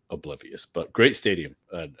oblivious. But great stadium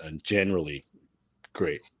and generally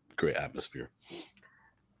great atmosphere.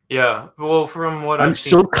 Yeah, well, from what I'm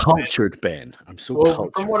so cultured, Ben. I'm so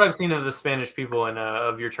cultured. From what I've seen of the Spanish people and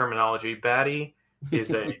of your terminology, baddie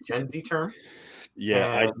is a Gen Z term.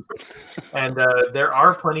 Yeah, and there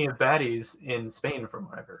are plenty of baddies in Spain, from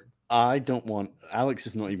what I've heard. I don't want Alex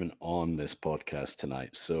is not even on this podcast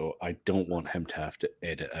tonight, so I don't want him to have to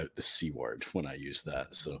edit out the C word when I use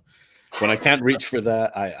that. So when I can't reach for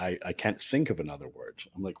that, I can't think of another word.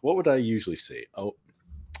 I'm like, what would I usually say? Oh,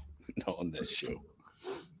 not on this show.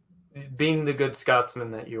 Being the good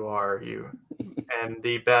Scotsman that you are, and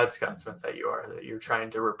the bad Scotsman that you're trying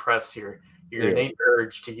to repress your innate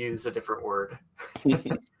urge to use a different word.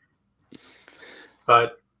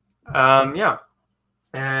 But yeah.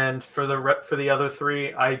 And for the other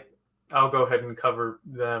three, I'll go ahead and cover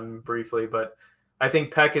them briefly. But I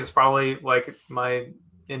think Peck is probably like my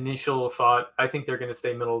initial thought. I think they're going to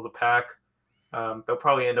stay middle of the pack. They'll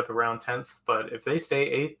probably end up around 10th, but if they stay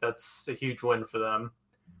 8th, that's a huge win for them.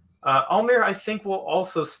 Almere, I think, will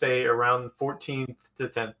also stay around 14th to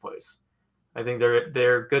 10th place. I think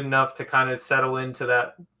they're good enough to kind of settle into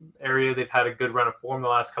that area. They've had a good run of form the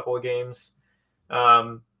last couple of games.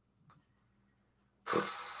 Now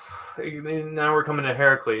we're coming to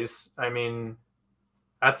Heracles. I mean,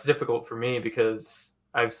 that's difficult for me because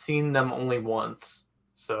I've seen them only once.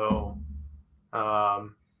 So,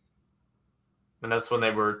 and that's when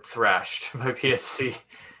they were thrashed by PSV.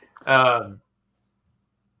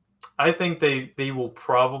 I think they will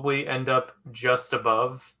probably end up just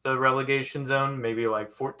above the relegation zone, maybe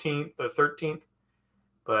like 14th or 13th.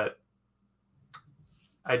 But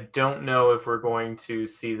I don't know if we're going to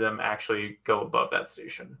see them actually go above that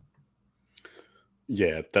station.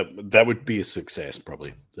 Yeah, that would be a success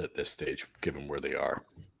probably at this stage, given where they are.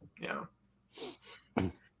 Yeah.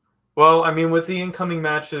 Well, I mean, with the incoming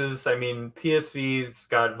matches, I mean, PSV's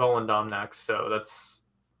got Volendam next, so that's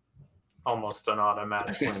almost an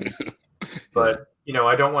automatic win. But,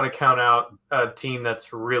 I don't want to count out a team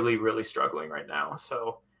that's really, really struggling right now.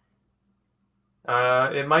 So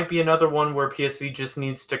it might be another one where PSV just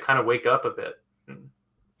needs to kind of wake up a bit and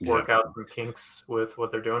work out some kinks with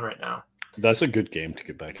what they're doing right now. That's a good game to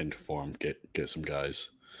get back into form, get some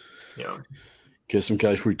guys. Yeah. Get some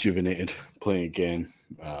guys rejuvenated, playing again.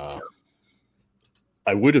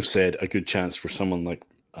 I would have said a good chance for someone like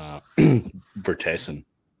Vertessen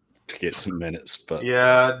to get some minutes, but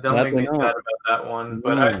don't make me sad about that one.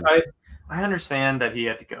 But I understand that he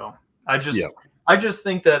had to go. I just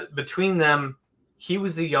think that between them, he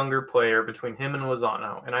was the younger player between him and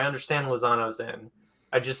Lozano, and I understand Lozano's in.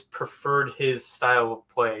 I just preferred his style of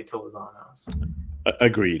play to Lozano's.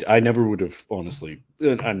 Agreed. I never would have, honestly,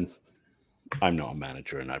 and I'm not a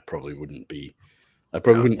manager, and I probably wouldn't be. I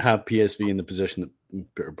probably wouldn't have PSV in the position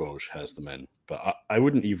that Peter Bosz has them in, but I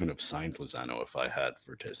wouldn't even have signed Lozano if I had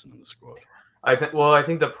Vertessen in the squad. I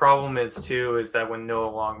think the problem is that when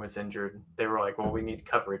Noah Long was injured, they were like, well, we need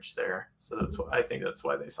coverage there. So that's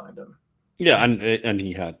why they signed him. Yeah, and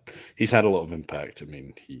he's had a lot of impact. I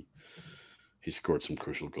mean, he scored some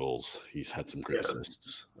crucial goals. He's had some great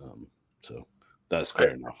assists. So that's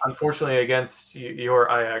fair enough. Unfortunately, against your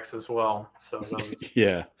Ajax as well. So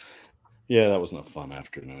yeah, that wasn't a fun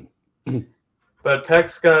afternoon. But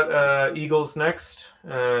Peck's got Eagles next,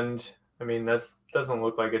 and I mean that doesn't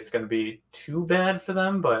look like it's going to be too bad for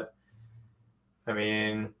them. But I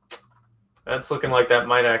mean, that's looking like that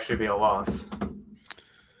might actually be a loss.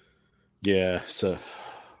 Yeah, it's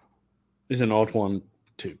an odd one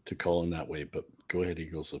to call in that way, but go ahead,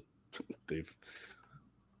 Eagles. They've,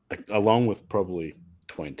 along with probably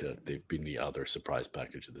Twente, they've been the other surprise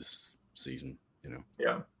package of this season.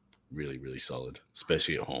 Yeah, really, really solid,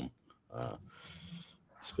 especially at home.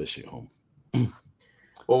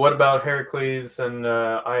 Well, what about Heracles and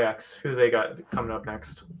Ajax? Who they got coming up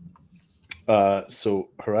next? So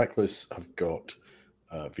Heracles have got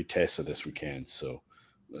Vitesse this weekend. So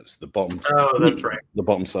That's the bottom. Oh, that's right. The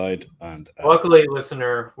bottom side. And luckily,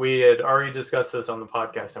 listener, we had already discussed this on the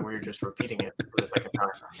podcast, and we were just repeating it for the second time.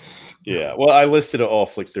 Yeah, well, I listed it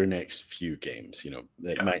off like their next few games.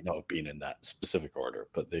 It might not have been in that specific order,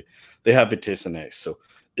 but they have Vitesse next, so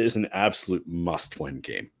it is an absolute must-win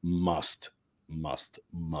game. Must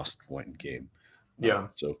win game. Yeah.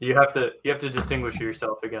 So you have to distinguish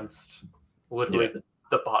yourself against literally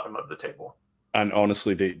the bottom of the table. And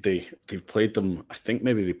honestly, they've played them. I think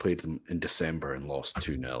maybe they played them in December and lost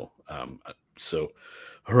 2-0. So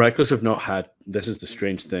Heracles have not had. This is the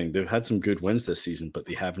strange thing. They've had some good wins this season, but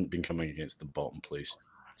they haven't been coming against the bottom place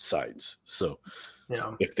sides. So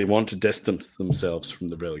if they want to distance themselves from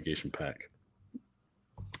the relegation pack,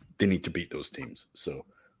 they need to beat those teams. So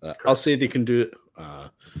I'll say they can do it.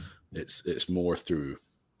 It's more through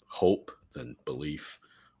hope than belief.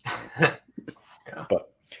 But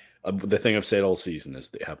the thing I've said all season is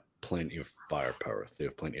they have plenty of firepower. They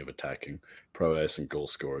have plenty of attacking prowess and goal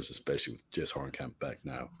scorers, especially with Jez Hornkamp back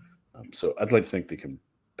now. So I'd like to think they can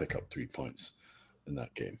pick up 3 points in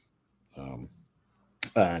that game.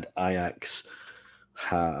 And Ajax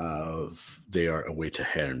they are away to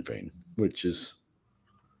Heerenveen, which is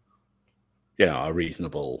a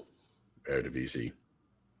reasonable Eredivisie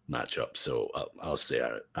matchup. So I'll say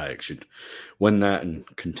Ajax should win that and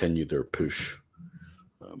continue their push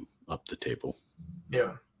up the table.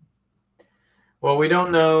 Yeah. Well, we don't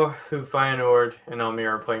know who Feyenoord and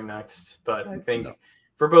Almere are playing next, but I think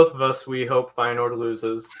for both of us, we hope Feyenoord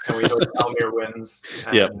loses and we hope Almere wins.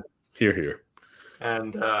 Yeah, here.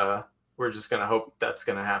 And we're just going to hope that's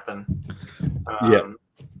going to happen.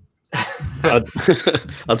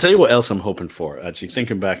 I'll tell you what else I'm hoping for. Actually,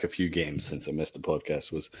 thinking back a few games since I missed the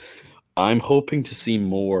podcast, was I'm hoping to see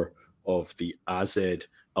more of the AZ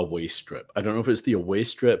away strip. I don't know if it's the away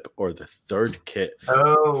strip or the third kit.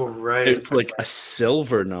 Oh, right. It's like a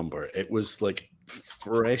silver number. It was like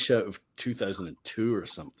fresh out of 2002 or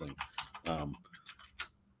something.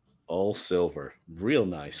 All silver. Real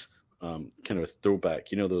nice. Kind of a throwback.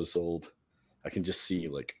 Those old, I can just see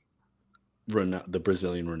like the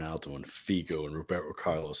Brazilian Ronaldo and Figo and Roberto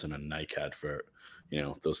Carlos in a Nike advert.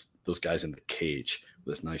 Those guys in the cage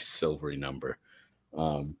with this nice silvery number.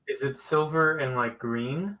 Is it silver and like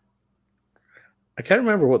green? I can't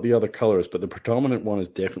remember what the other color is, but the predominant one is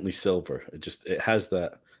definitely silver. It has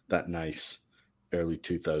that nice early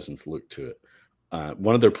 2000s look to it.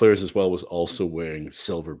 One of their players as well was also wearing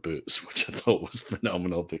silver boots, which I thought was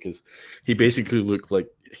phenomenal because he basically looked like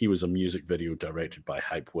he was a music video directed by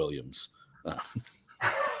Hype Williams.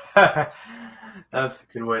 That's a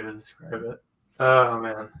good way to describe it. Oh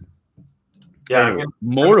man. Yeah, anyway,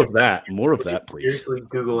 more of that, please. Seriously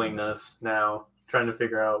Googling this now, trying to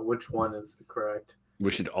figure out which one is the correct. We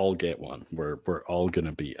should all get one. We're all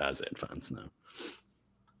gonna be AZ fans now.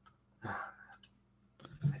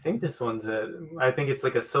 I think this one's it. I think it's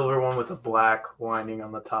like a silver one with a black winding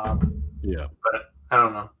on the top. Yeah, but I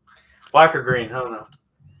don't know, black or green. I don't know.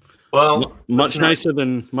 Well, much nicer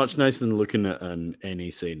than looking at an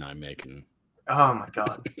NEC Nijmegen. Oh my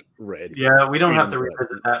god, red. Yeah, we don't have to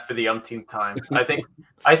revisit that for the umpteenth time. I think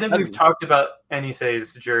we've talked about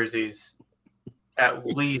NEC's jerseys at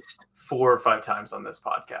least 4 or 5 times on this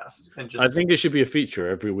podcast, and I think it should be a feature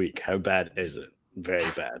every week. How bad is it? Very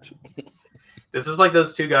bad. This is like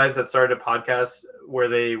those two guys that started a podcast where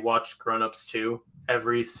they watched Grown Ups 2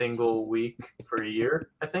 every single week for a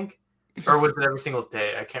year, I think. Or was it every single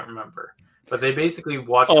day? I can't remember. But they basically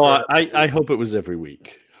watched... I hope it was every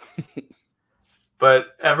week. But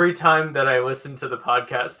every time that I listened to the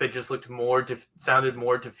podcast, they just sounded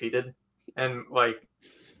more defeated. And like,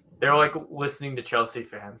 they're like listening to Chelsea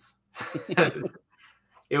fans.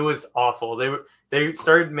 It was awful. They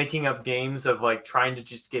started making up games of like trying to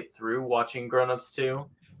just get through watching Grown Ups 2.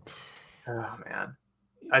 Oh man.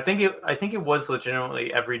 I think it was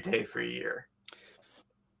legitimately every day for a year.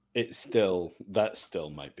 That still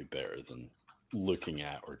might be better than looking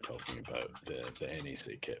at or talking about the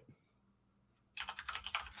NEC kit.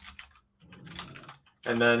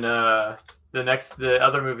 And then the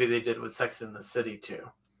other movie they did was Sex and the City 2.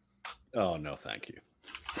 Oh no, thank you.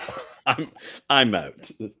 I'm out.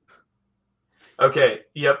 Okay,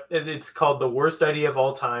 yep. It's called The Worst Idea of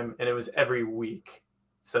All Time, and it was every week.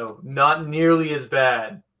 So not nearly as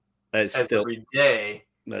bad as every day.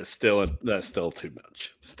 That's still too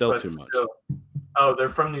much. Still too much. Oh, they're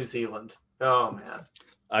from New Zealand. Oh man.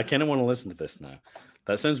 I kind of want to listen to this now.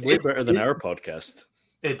 That sounds way better than our podcast.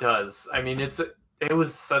 It does. I mean, it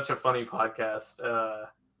was such a funny podcast.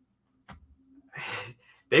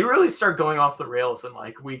 They really start going off the rails in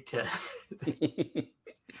like week 10.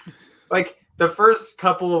 Like the first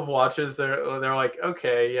couple of watches, they're like,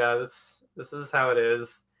 okay, yeah, this is how it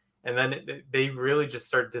is, and then they really just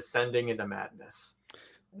start descending into madness.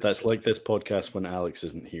 That's like this podcast when Alex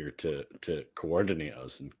isn't here to coordinate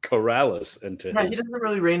us and corral us into Yeah, he his. doesn't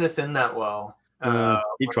really rein us in that well. He when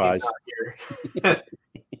tries. He's not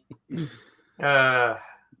here.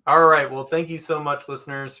 All right. Well, thank you so much,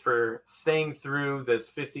 listeners, for staying through this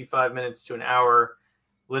 55 minutes to an hour,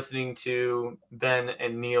 listening to Ben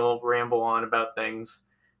and Neil ramble on about things.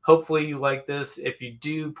 Hopefully you like this. If you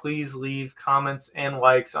do, please leave comments and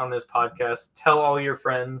likes on this podcast. Tell all your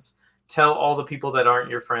friends. Tell all the people that aren't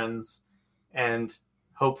your friends. And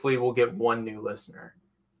hopefully we'll get one new listener.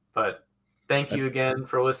 But thank you again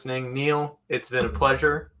for listening. Neil, it's been a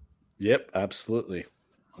pleasure. Yep, absolutely.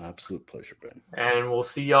 Absolute pleasure, Ben. And we'll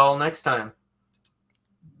see y'all next time.